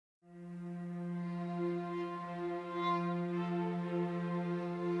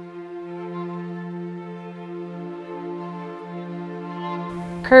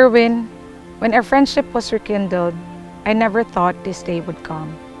Kerwin, when our friendship was rekindled, I never thought this day would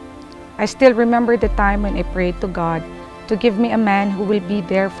come. I still remember the time when I prayed to God to give me a man who will be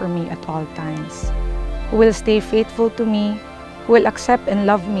there for me at all times, who will stay faithful to me, who will accept and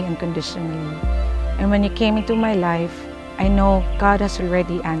love me unconditionally. And when he came into my life, I know God has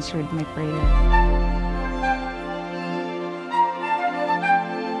already answered my prayer.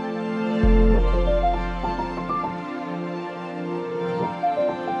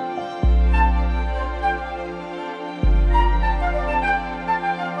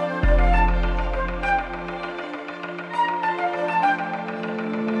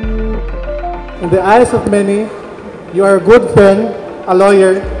 In the eyes of many, you are a good friend, a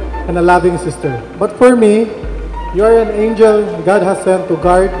lawyer, and a loving sister. But for me, you are an angel God has sent to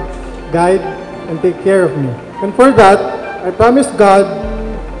guard, guide, and take care of me. And for that, I promise God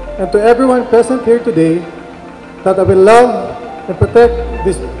and to everyone present here today that I will love and protect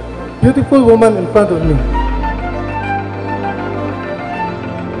this beautiful woman in front of me.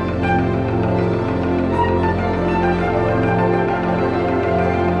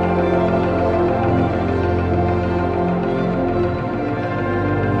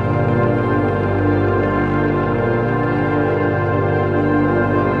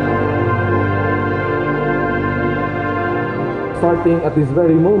 Starting at this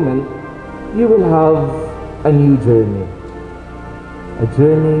very moment, you will have a new journey. A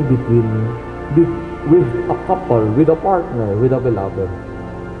journey with a couple, with a partner, with a beloved.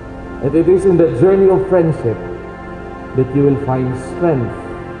 And it is in the journey of friendship that you will find strength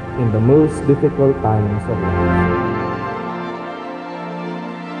in the most difficult times of life.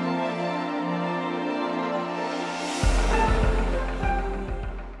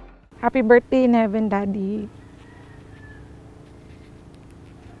 Happy birthday in heaven, Daddy.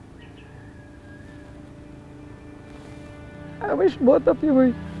 I wish both of you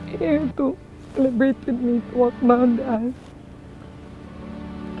were here to celebrate with me, to walk down the aisle.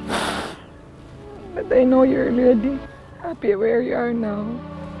 But I know you're already happy where you are now.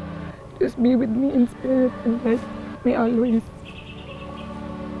 Just be with me in spirit and let me always.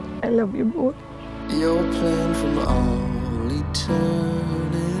 I love you both. Your plan from all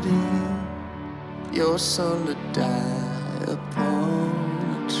eternity, your son to die upon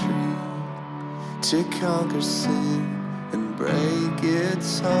a tree, to conquer sin and break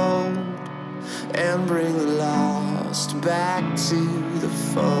its hold, and bring the lost back to the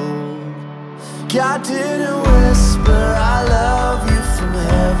fold. God didn't whisper, I love you from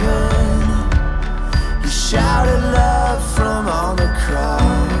heaven. He shouted love from on the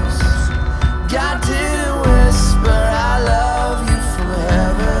cross. God didn't whisper, I love you from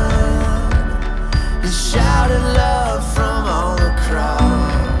heaven. He shouted love from on the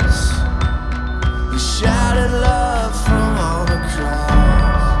cross. He shouted love from on the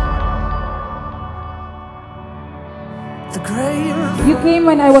cross. The great You came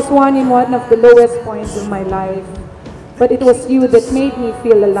when I was in one of the lowest points of my life, but it was you that made me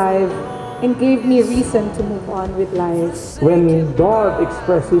feel alive and gave me reason to move on with life. When God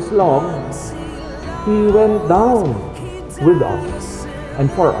expressed His love, He went down with us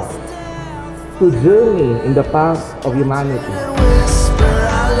and for us to journey in the path of humanity.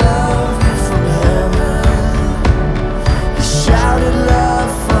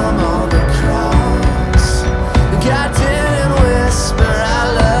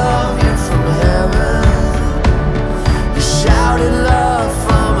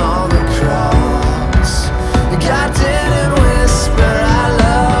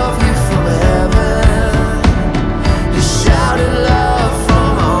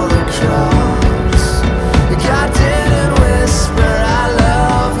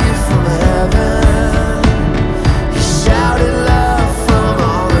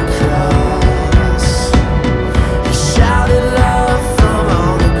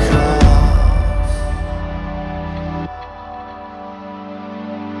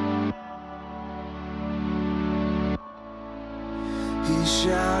 He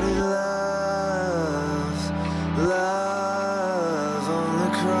shouted love, love on the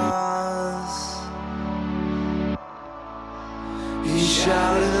cross. He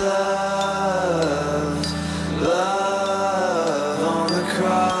shouted love, love on the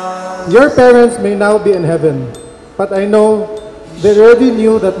cross. Your parents may now be in heaven, but I know they already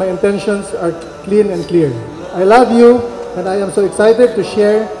knew that my intentions are clean and clear. I love you, and I am so excited to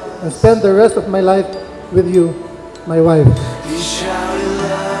share and spend the rest of my life with you, my wife. He shouted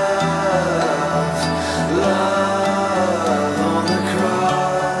love, love on the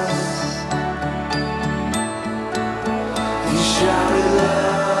cross. He shouted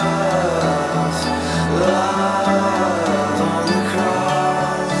love, love on the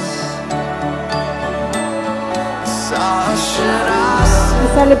cross.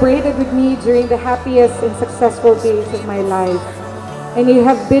 celebrated with me during the happiest and successful days of my life. And you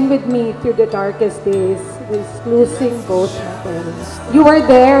have been with me through the darkest days, with losing both my parents. You were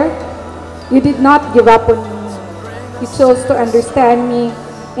there. You did not give up on me. You chose to understand me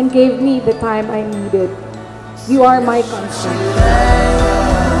and gave me the time I needed. You are my constant.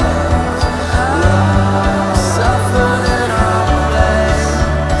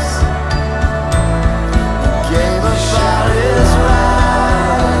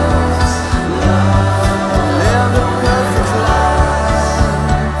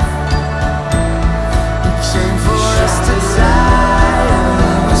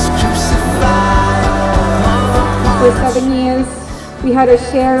 For 7 years, we had a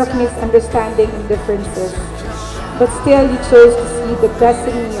share of misunderstanding and differences, but still you chose to see the best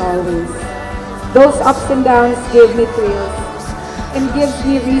in me always. Those ups and downs gave me thrills and gives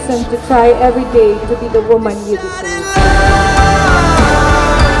me reason to try every day to be the woman you deserve.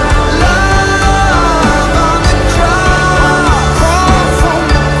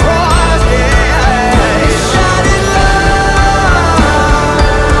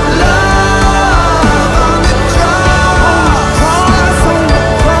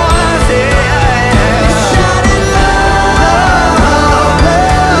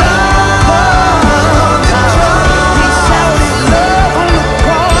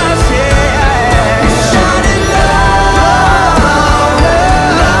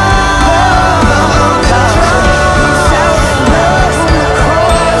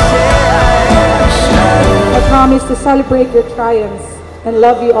 Promise to celebrate your triumphs and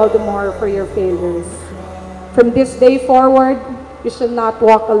love you all the more for your failures. From this day forward, you shall not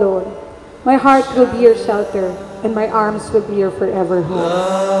walk alone. My heart will be your shelter, and my arms will be your forever home.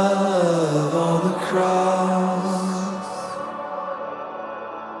 Love on the cross.